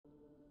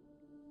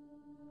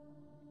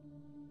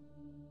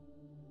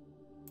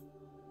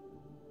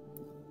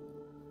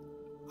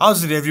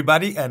How's it,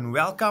 everybody, and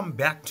welcome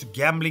back to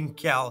Gambling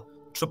Cal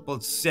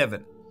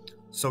 777.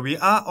 So we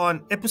are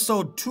on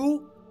episode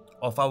 2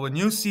 of our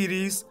new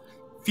series,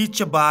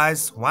 Feature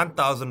Buys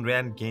 1000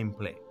 Rand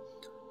Gameplay.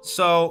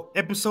 So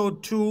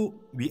episode 2,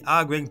 we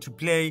are going to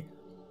play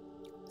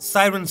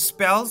Sirens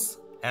spells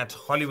at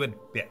Hollywood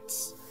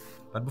Bets.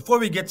 But before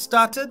we get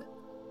started,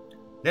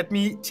 let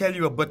me tell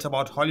you a bit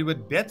about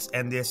Hollywood Bets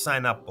and their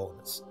sign-up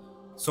bonus.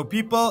 So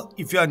people,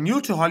 if you are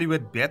new to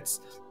Hollywood Bets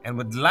and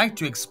would like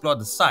to explore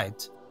the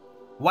site,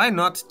 why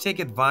not take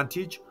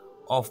advantage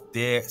of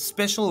their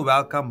special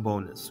welcome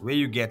bonus where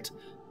you get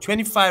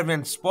 25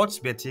 Rand sports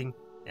betting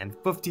and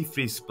 50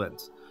 free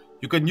spins.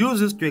 You can use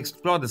this to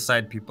explore the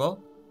site,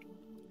 people,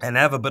 and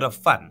have a bit of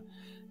fun.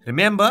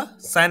 Remember,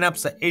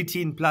 sign-ups are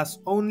 18 plus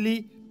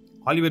only.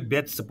 Hollywood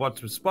Bets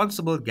supports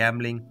responsible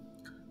gambling.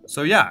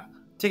 So yeah,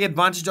 take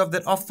advantage of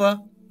that offer.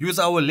 Use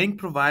our link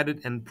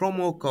provided and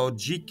promo code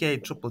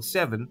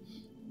GK777.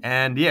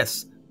 And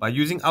yes, by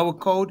using our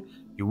code,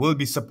 you will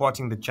be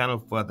supporting the channel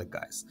further,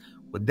 guys.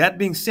 With that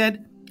being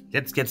said,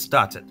 let's get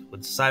started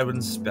with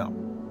Sirens spell.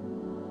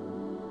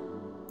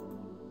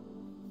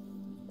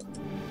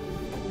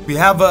 We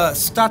have a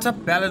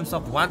startup balance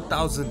of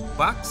 1,000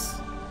 bucks,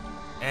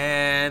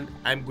 and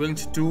I'm going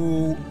to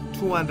do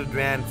 200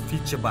 Rand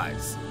feature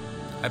buys.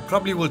 I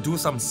probably will do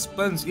some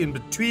spins in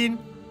between.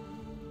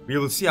 We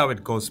will see how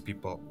it goes,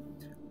 people.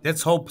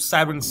 Let's hope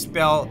Sirens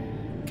spell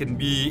can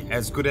be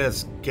as good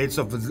as Gates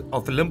of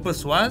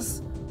Olympus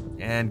was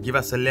and give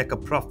us a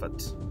lekker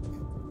profit.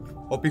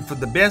 Hoping for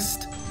the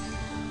best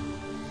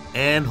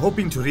and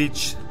hoping to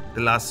reach the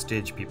last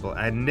stage, people.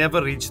 I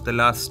never reached the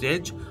last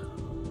stage.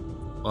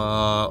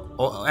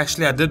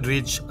 Actually, I did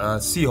reach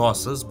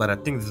seahorses, but I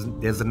think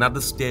there's another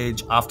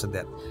stage after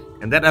that.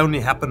 And that only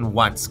happened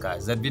once,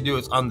 guys. That video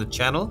is on the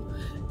channel.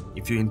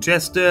 If you're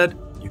interested,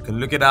 you can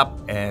look it up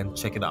and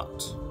check it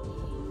out.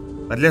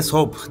 But let's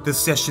hope this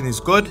session is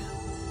good.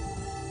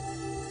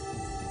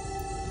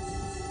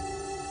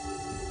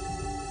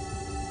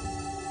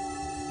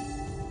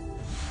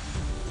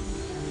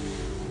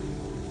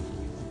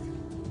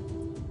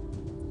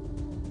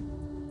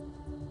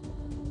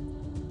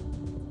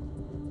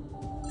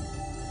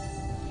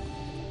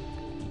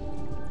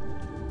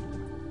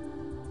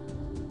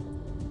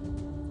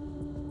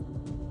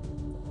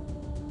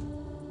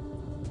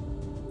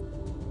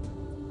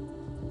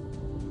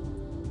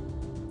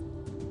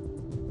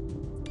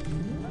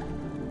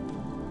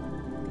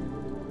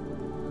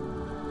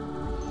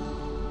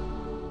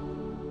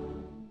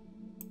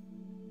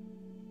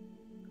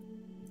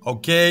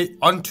 Okay,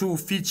 on to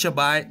feature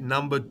buy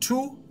number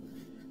 2.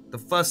 The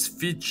first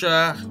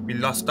feature, we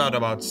lost out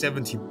about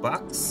 70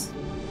 bucks.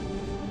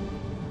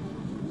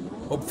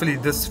 Hopefully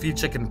this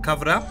feature can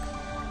cover up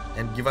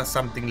and give us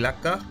something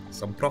lekker,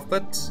 some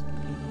profit.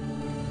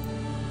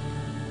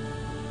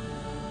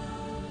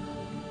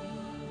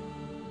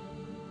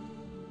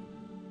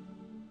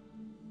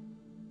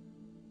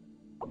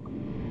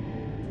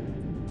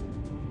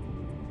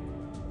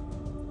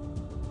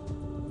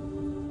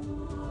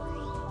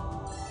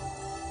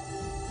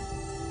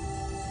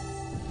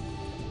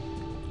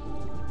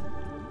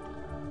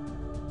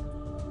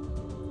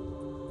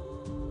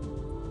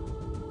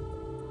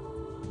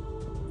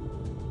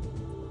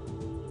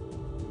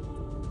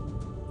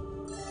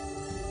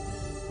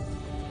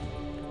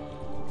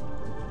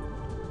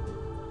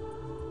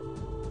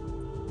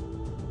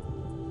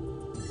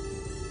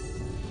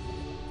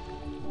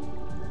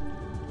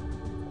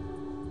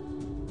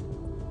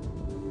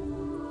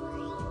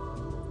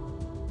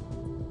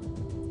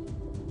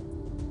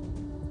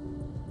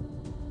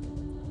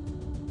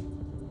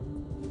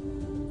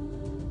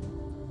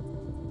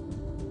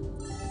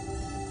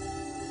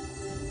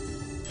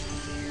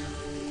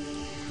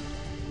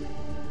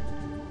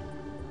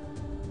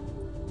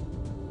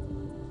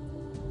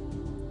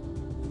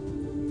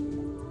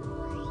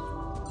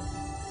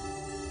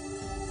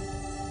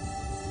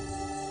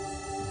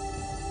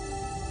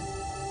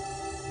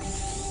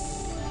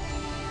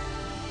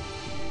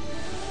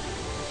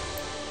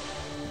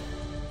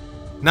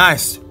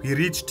 Nice, we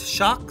reached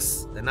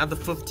sharks. Another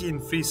 15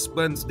 free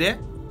spins there.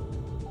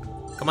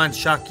 Come on,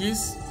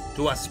 sharkies,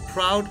 do us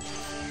proud.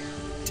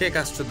 Take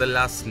us to the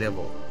last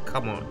level.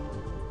 Come on.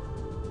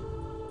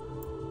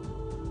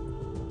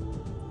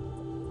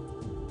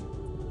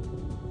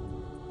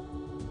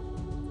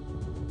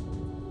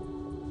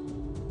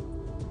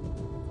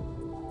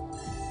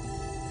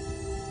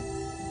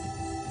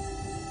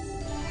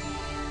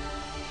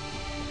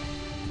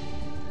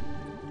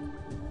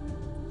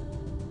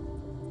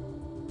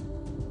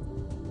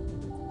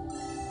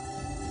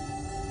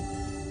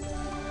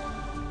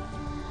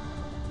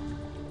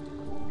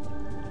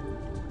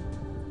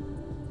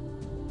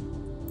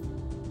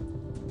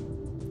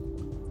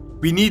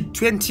 We need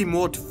 20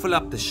 more to fill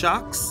up the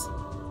sharks.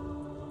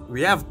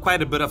 We have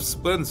quite a bit of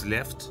spins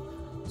left,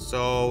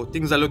 so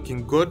things are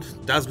looking good.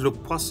 Does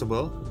look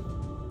possible.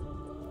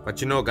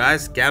 But you know,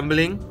 guys,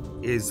 gambling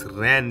is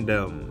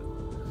random.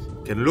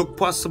 Can look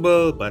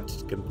possible, but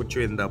it can put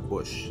you in the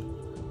bush.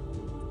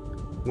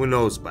 Who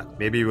knows, but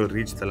maybe we'll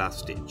reach the last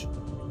stage.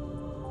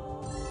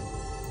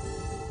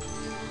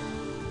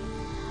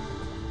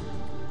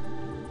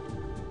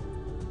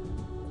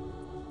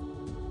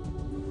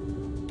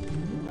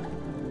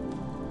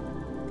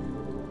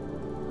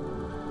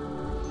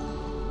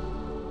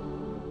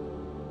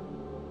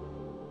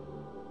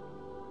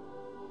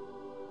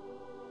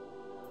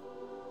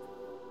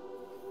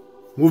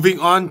 Moving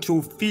on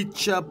to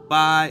feature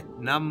by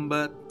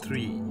number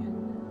 3.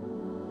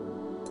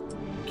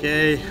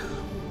 Okay,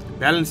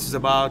 balance is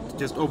about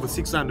just over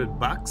 600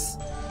 bucks.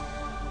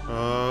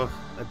 I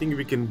think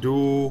we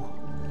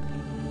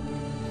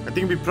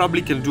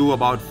probably can do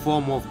about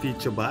 4 more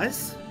feature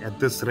buys at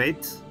this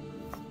rate.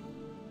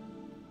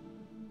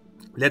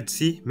 Let's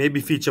see,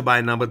 maybe feature buy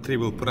number 3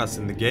 will put us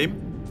in the game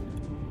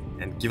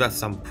and give us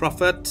some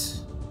profit.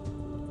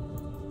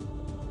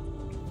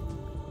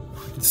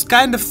 It's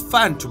kind of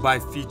fun to buy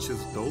features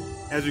though.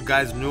 As you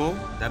guys know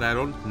that I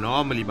don't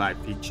normally buy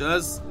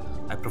features.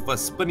 I prefer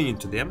spinning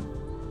into them.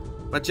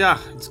 But yeah,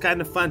 it's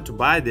kind of fun to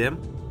buy them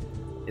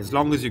as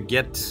long as you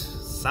get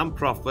some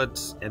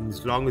profit and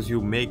as long as you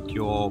make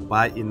your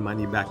buy-in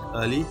money back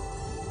early.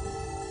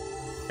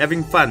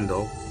 Having fun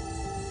though.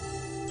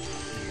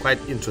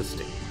 Quite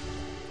interesting.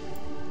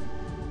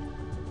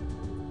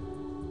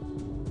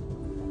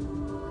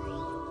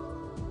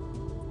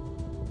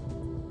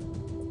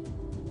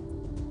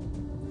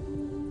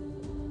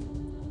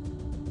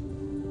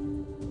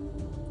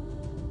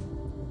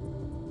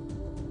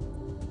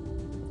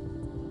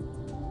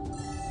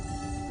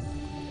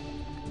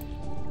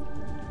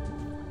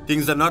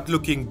 Things are not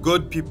looking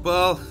good,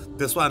 people.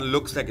 This one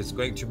looks like it's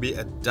going to be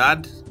a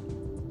dud.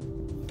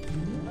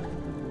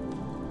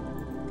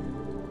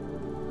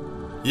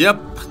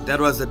 Yep, that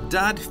was a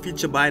dud.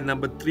 Feature buy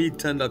number 3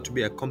 turned out to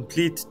be a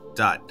complete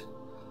dud.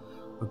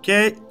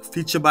 Okay,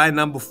 feature buy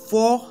number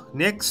 4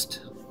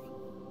 next.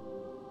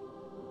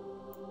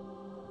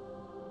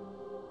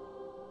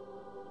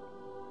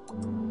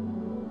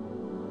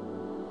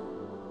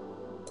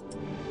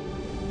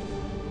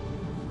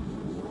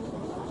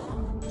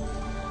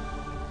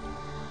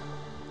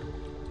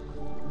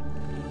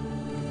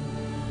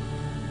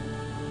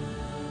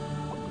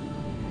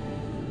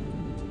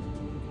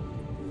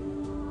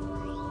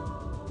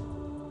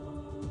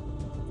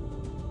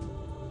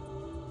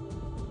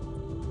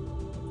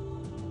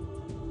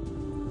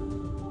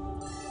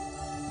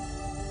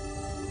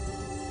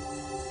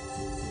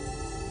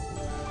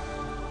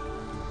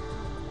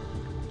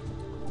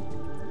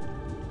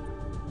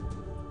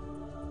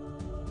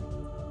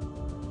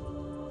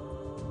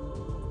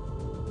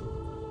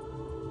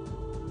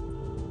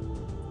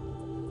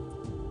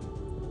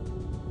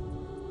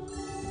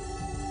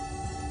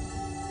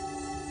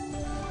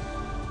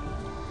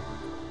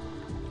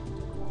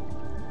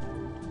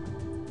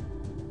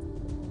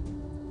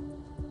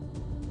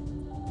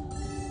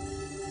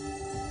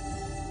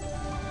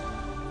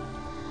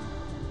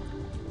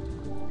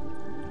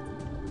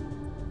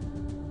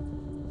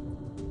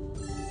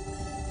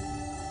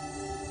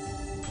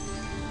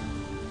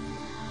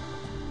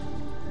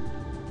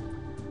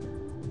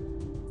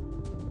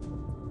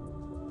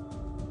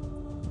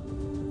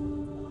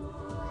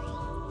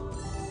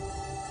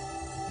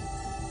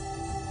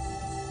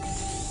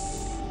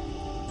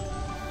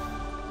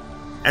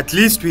 At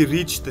least we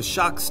reached the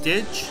shark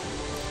stage.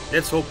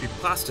 Let's hope we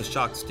pass the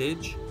shark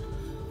stage.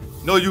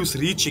 No use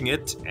reaching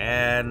it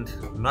and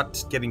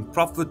not getting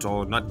profit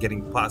or not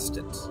getting past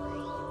it.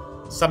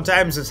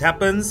 Sometimes this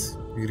happens.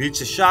 We reach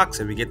the sharks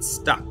and we get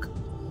stuck.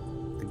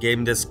 The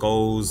game just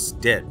goes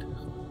dead.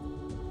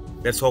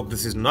 Let's hope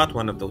this is not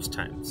one of those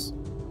times.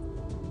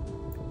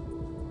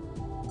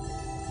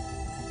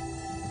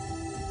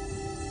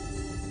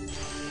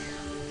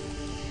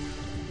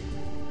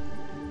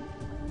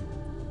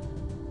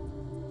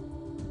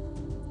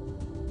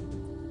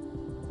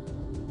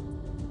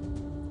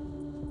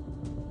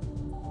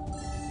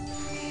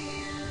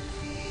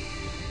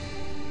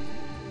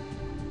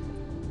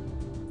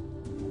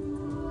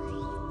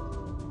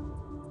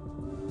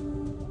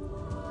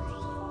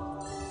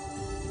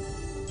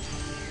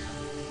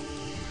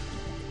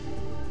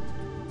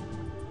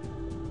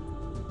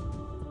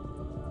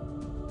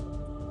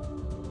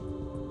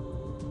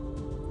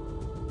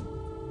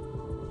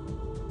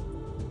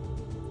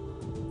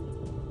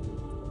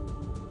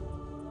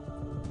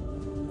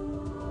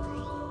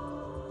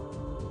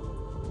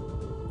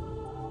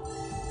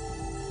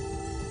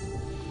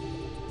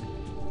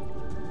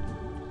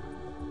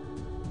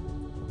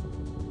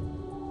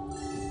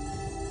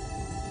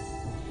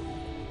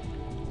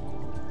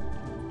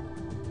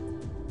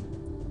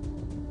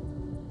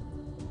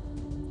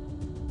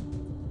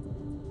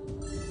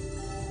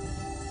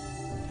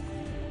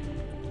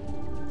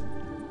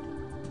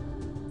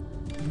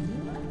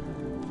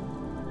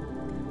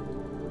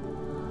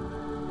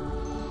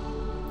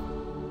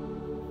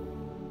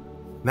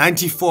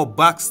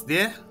 $94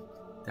 there.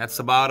 That's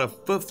about a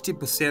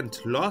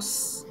 50%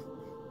 loss.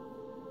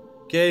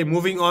 Okay,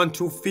 moving on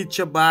to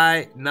feature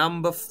buy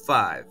number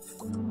 5.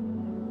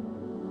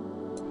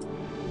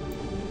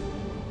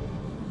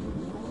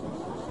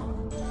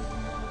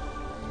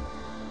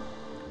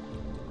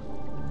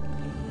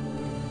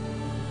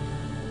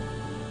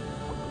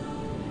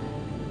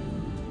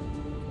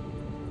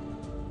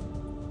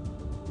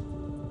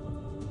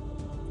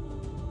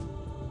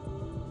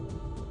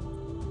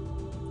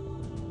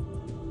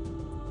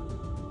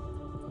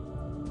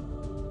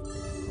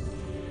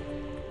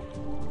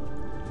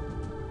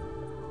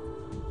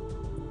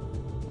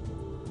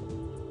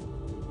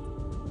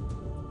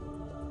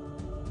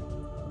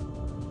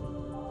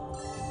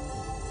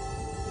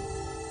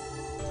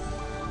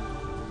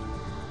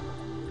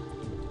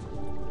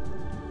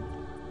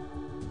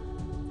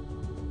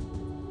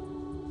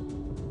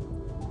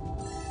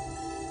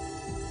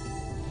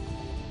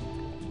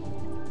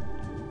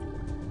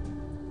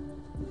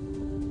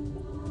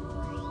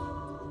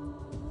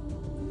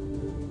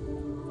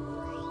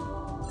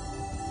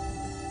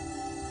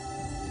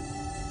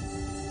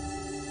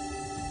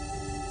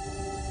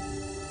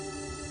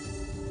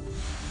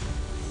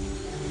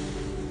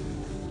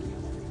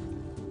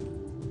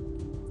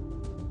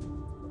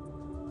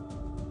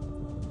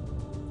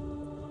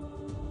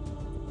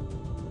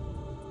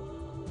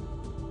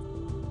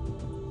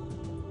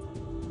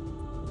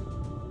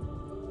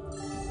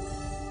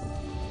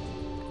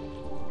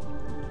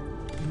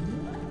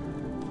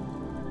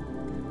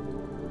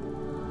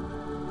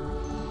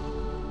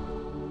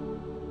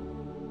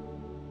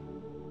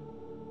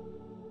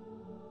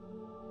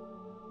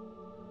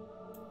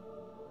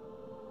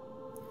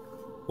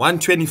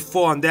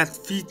 124 on that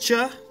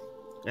feature.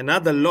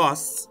 Another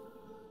loss.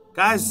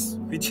 Guys,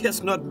 we're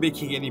just not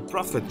making any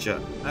profit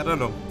here. I don't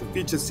know. The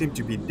features seem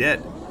to be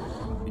dead.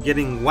 We're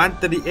getting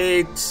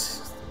 138,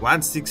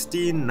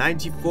 116,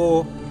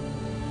 94.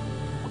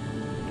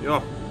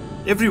 Yo,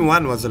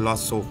 everyone was a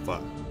loss so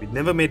far. We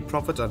never made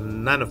profit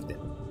on none of them.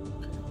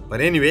 But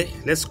anyway,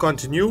 let's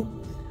continue.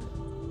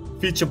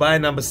 Feature buy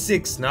number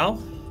 6 now.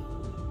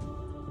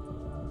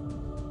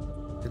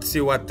 Let's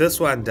see what this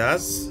one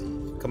does.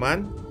 Come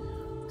on.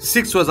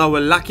 6 was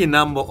our lucky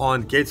number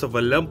on Gates of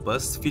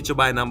Olympus. Feature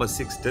buy number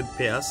 6 did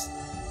pay us.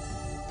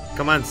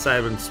 Come on,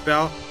 Siren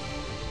Spell.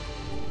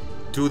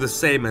 Do the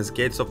same as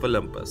Gates of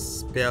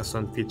Olympus. Pay us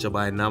on feature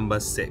buy number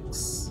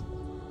 6.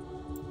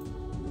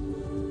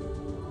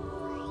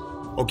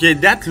 Okay,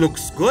 that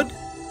looks good.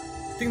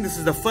 I think this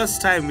is the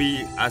first time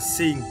we are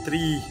seeing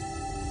 3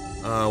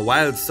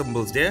 wild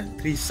symbols there.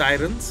 3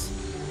 sirens.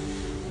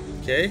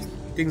 Okay,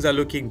 things are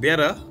looking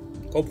better.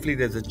 Hopefully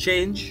there's a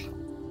change.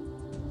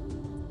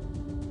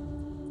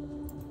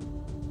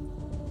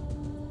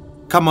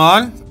 Come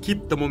on,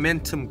 keep the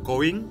momentum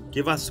going.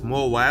 Give us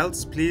more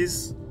wilds,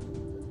 please.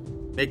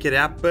 Make it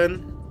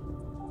happen.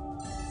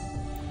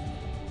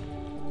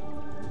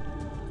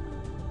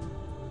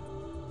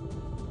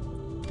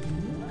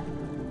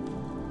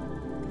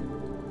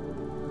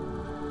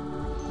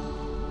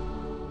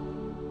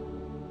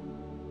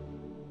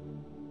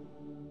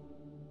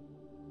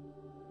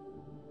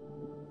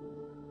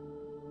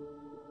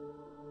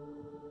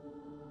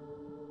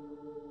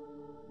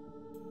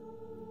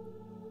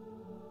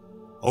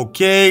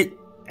 Okay,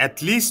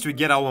 at least we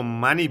get our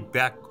money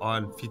back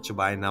on feature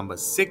buy number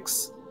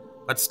 6.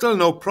 But still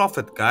no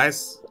profit,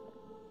 guys.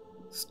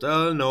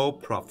 Still no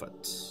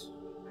profit.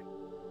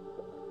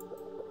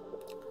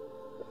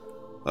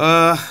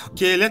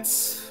 Okay,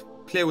 let's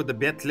play with the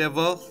bet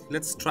level.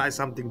 Let's try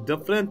something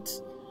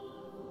different.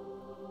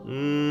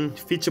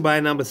 Feature buy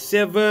number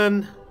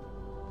 7.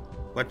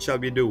 What shall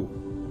we do?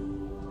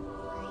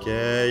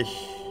 Okay.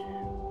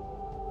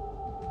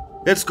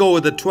 Let's go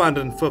with the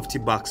 250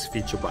 bucks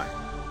feature buy.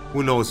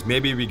 Who knows,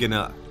 maybe we're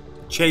gonna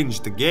change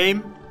the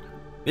game.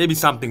 Maybe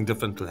something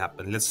different will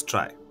happen. Let's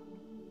try.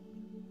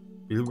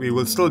 We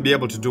will still be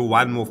able to do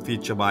one more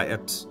feature buy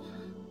at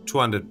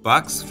 200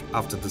 bucks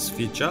after this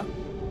feature.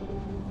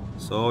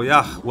 So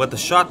yeah, worth a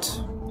shot.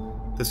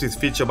 This is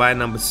feature buy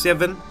number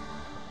 7.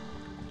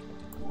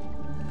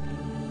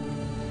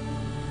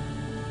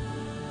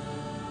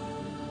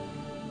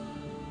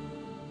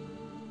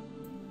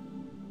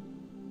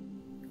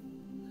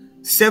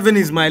 Seven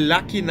is my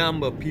lucky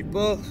number,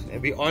 people,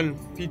 and we're on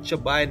feature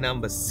buy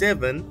number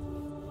 7.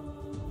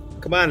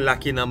 Come on,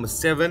 lucky number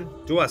 7,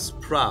 do us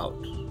proud.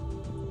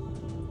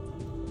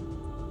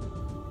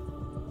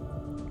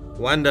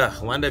 Wonder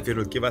if it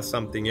will give us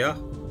something, yeah.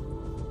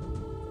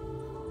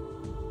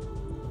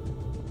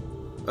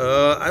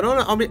 I don't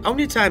know how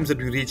many times did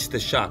we reach the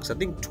sharks. I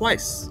think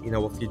twice in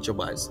our feature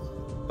buys,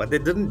 but they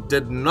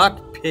did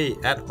not pay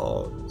at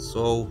all.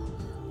 So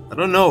I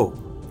don't know.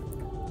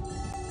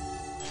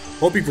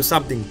 Hoping for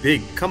something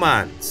big. Come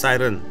on,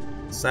 Siren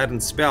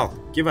Spell,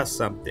 give us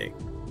something.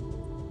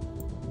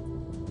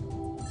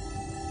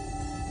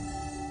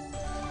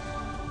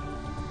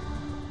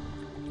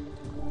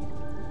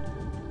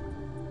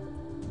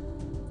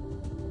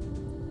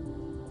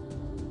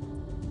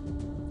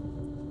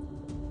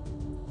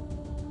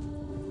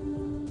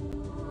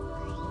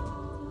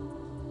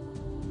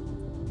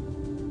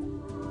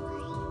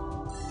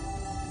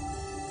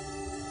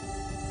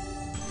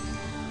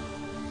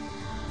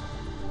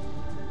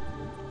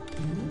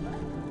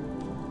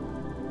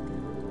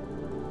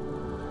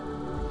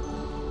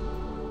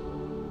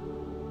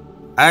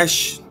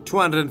 Ash,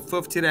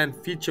 250 rand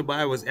feature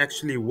buy was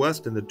actually worse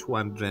than the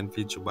 200 rand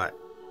feature buy.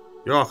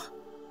 Yo,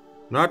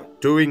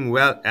 not doing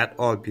well at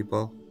all,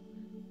 people.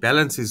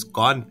 Balance is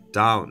gone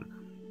down.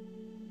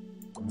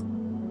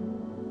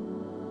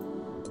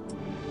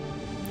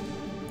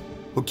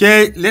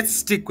 Okay, let's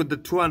stick with the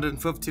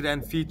 250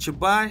 rand feature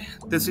buy.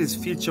 This is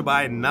feature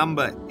buy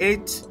number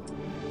 8.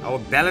 Our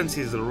balance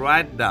is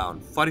right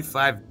down,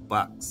 45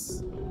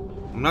 bucks.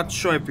 I'm not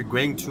sure if we're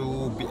going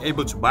to be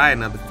able to buy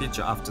another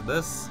feature after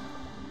this.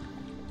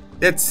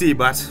 Let's see,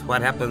 but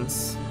what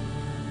happens?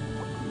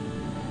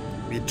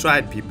 We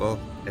tried, people.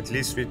 At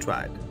least we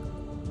tried.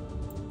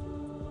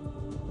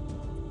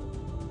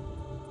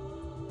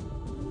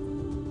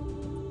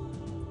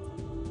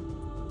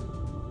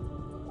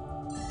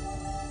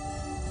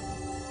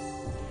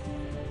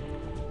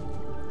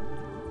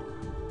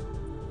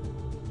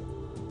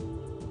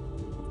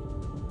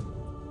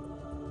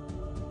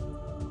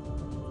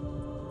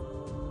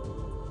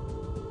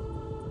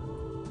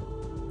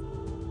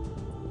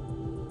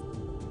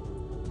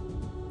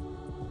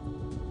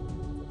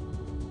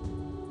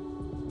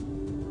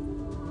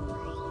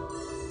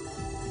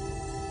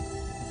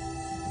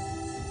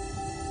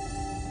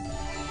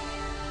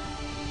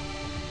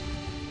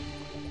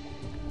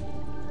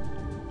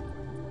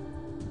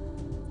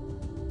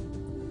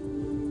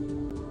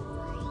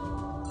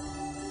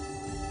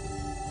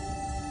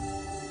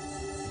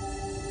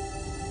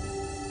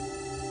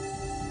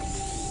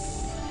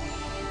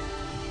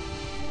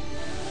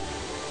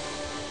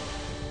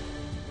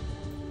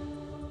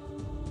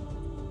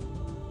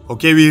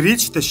 Okay, we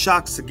reached the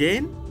sharks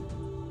again.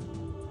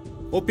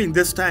 Hoping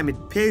this time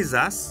it pays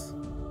us.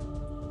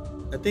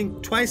 I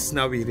think twice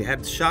now we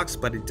had sharks,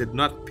 but it did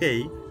not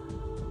pay.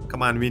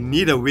 Come on, we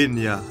need a win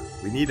here.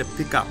 We need a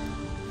pickup.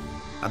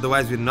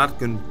 Otherwise, we're not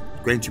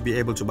going to be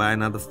able to buy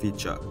another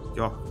feature.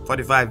 Yo,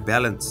 45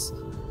 balance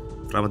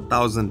from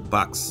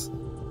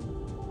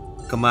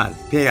 $1,000. Come on,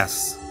 pay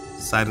us.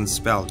 Siren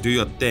spell, do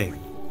your thing.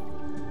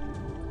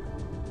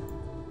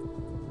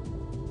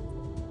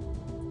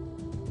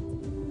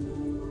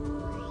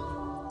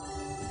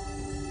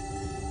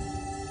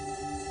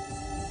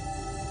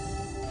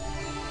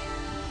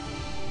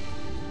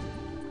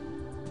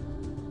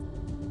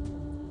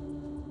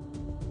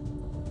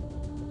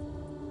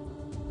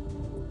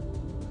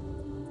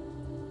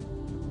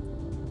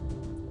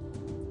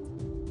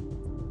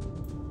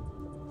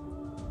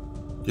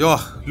 Yo,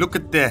 look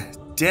at that.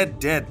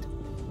 Dead.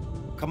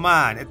 Come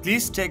on, at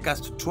least take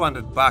us to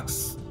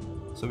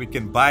 $200 so we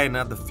can buy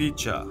another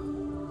feature.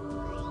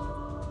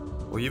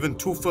 Or even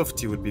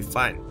 $250 would be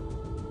fine.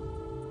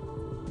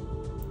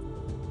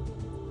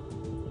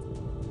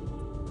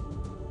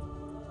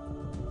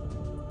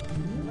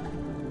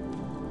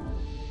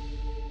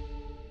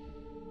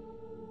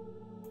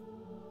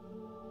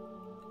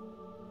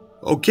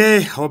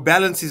 Okay, our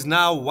balance is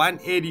now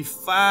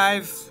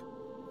 185.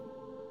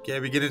 Okay,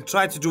 we're gonna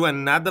try to do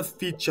another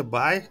feature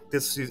buy.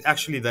 This is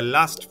actually the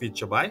last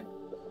feature buy.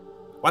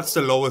 What's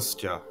the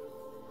lowest here?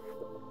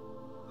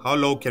 How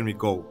low can we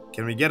go?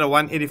 Can we get a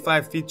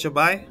 185 feature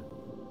buy?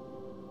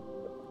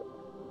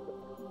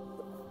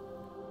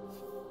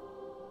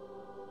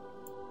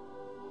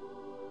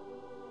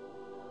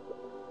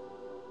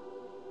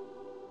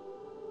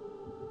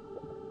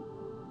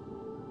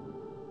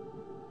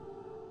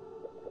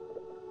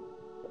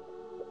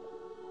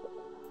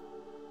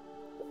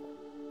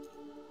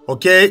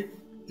 Okay,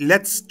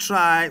 let's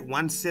try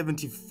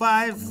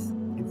 175.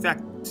 In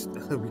fact,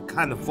 we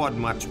can't afford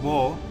much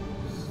more.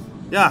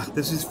 Yeah,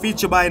 this is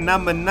feature buy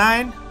number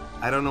 9.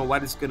 I don't know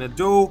what it's gonna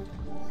do.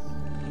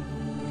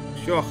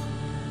 Sure,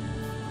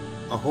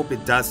 I hope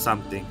it does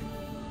something.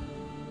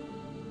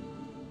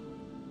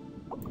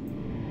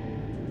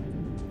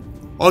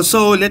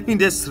 Also, let me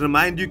just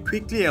remind you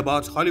quickly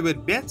about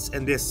Hollywood Bets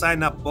and their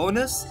sign-up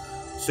bonus.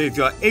 So if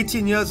you're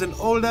 18 years and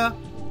older,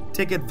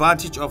 take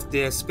advantage of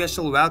their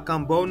special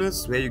welcome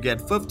bonus where you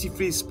get 50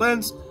 free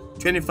spins,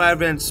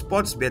 25 Rand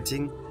sports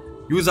betting.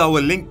 Use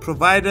our link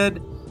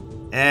provided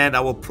and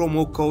our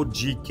promo code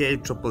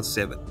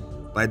GK777.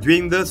 By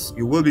doing this,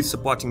 you will be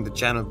supporting the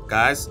channel,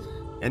 guys.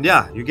 And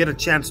yeah, you get a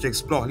chance to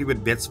explore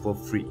Hollywood Bets for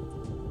free.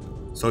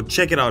 So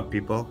check it out,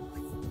 people.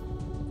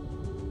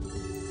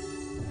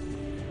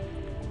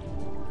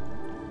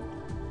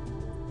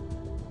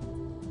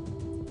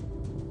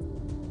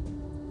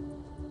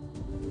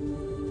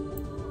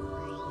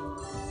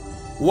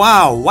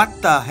 Wow,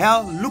 what the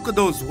hell? Look at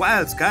those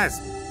wilds, guys.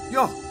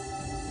 Yo,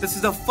 this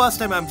is the first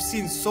time I've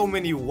seen so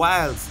many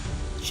wilds.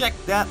 Check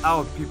that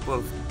out,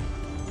 people.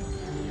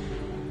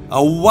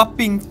 A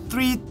whopping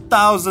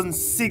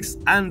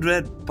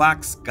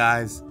 $3,600,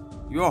 guys.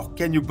 Yo,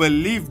 can you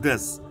believe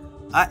this?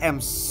 I am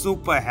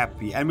super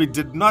happy. And we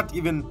did not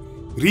even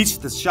reach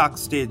the shark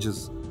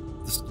stages.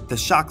 The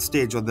shark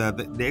stage or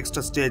the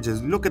extra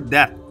stages. Look at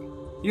that.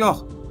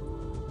 Yo,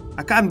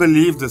 I can't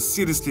believe this.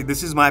 Seriously,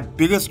 this is my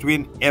biggest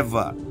win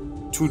ever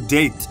to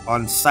date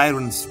on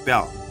Siren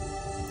Spell.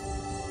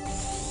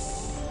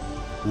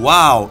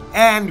 Wow,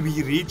 and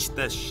we reached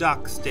the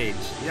shark stage.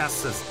 Yes,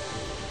 sis.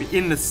 We're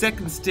in the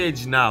second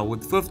stage now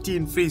with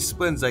 15 free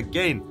spins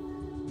again.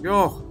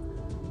 Yo,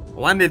 I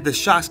wonder if the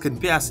sharks can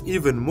pay us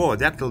even more.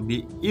 That will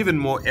be even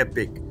more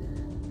epic.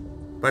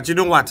 But you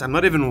know what? I'm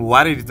not even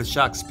worried if the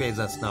sharks pays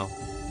us now,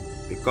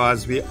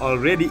 because we're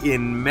already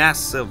in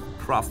massive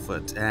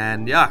profit.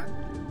 And yeah,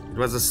 it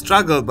was a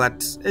struggle,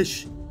 but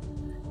ish,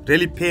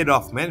 really paid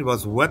off, man. It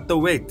was worth the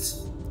wait.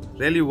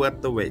 Really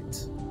worth the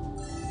wait.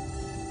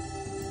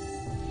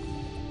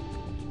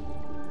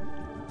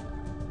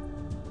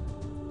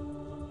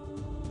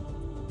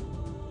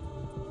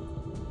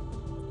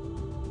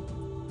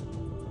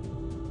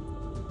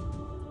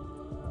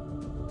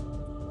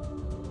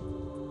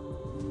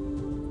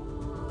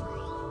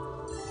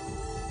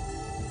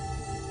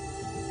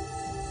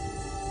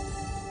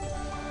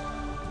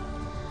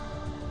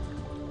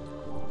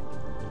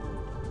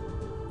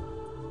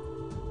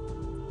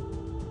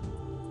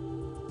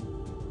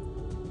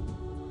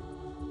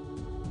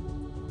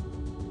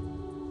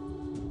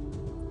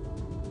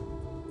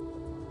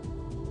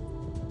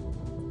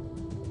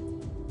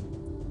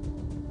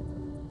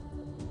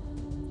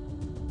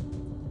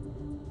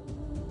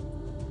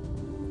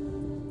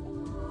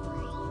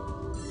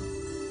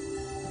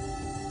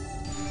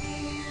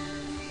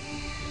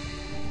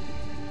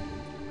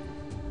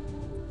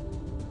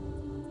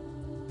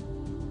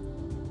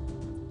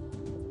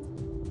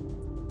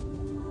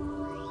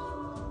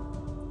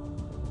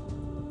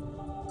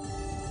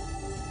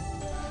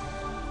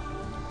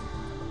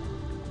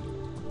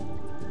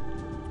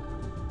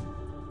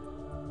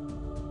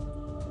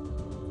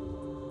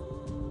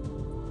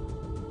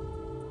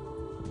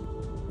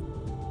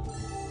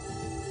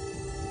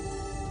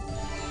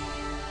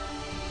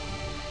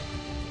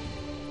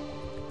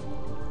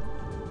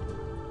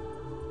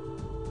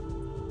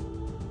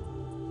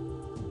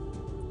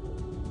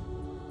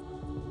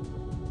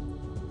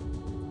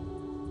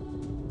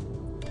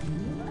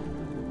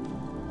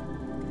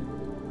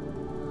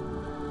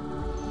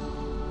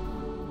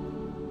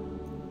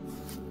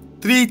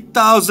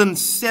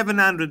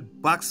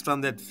 $3,700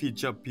 from that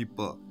feature,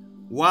 people.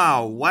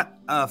 Wow, what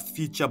a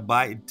feature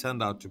buy it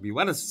turned out to be.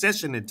 What a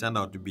session it turned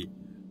out to be.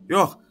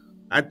 Yo,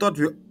 I thought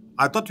we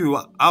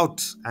were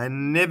out. I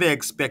never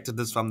expected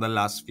this from the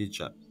last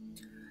feature.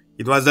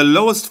 It was the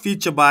lowest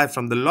feature buy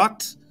from the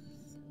lot.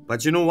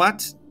 But you know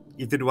what?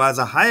 If it was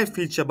a higher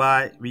feature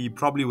buy, we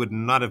probably would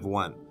not have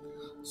won.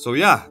 So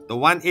yeah, the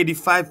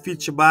 185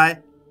 feature buy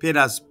paid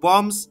us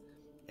bombs.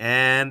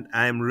 And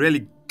I'm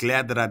really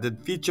glad that I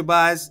did feature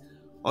buys.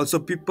 Also,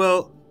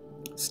 people,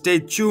 stay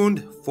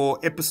tuned for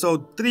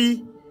episode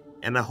 3.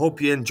 And I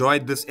hope you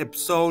enjoyed this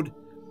episode.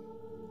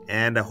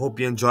 And I hope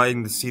you're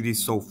enjoying the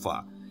series so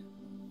far.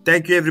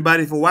 Thank you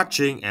everybody for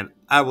watching. And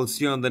I will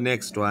see you on the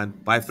next one.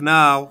 Bye for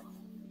now.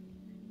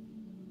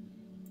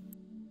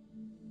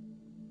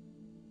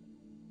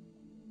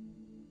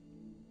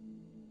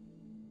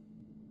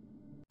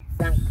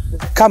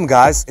 Come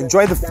guys,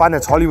 enjoy the fun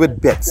at Hollywood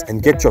Bets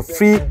and get your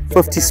free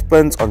 50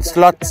 spins on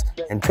slots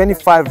and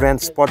 25 Rand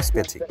sports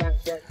betting.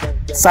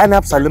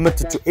 Sign-ups are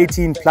limited to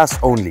 18 plus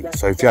only,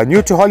 so if you are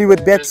new to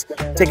Hollywood Bets,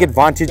 take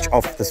advantage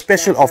of the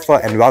special offer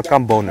and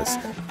welcome bonus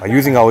by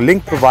using our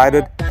link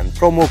provided and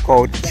promo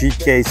code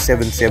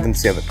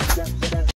GK777.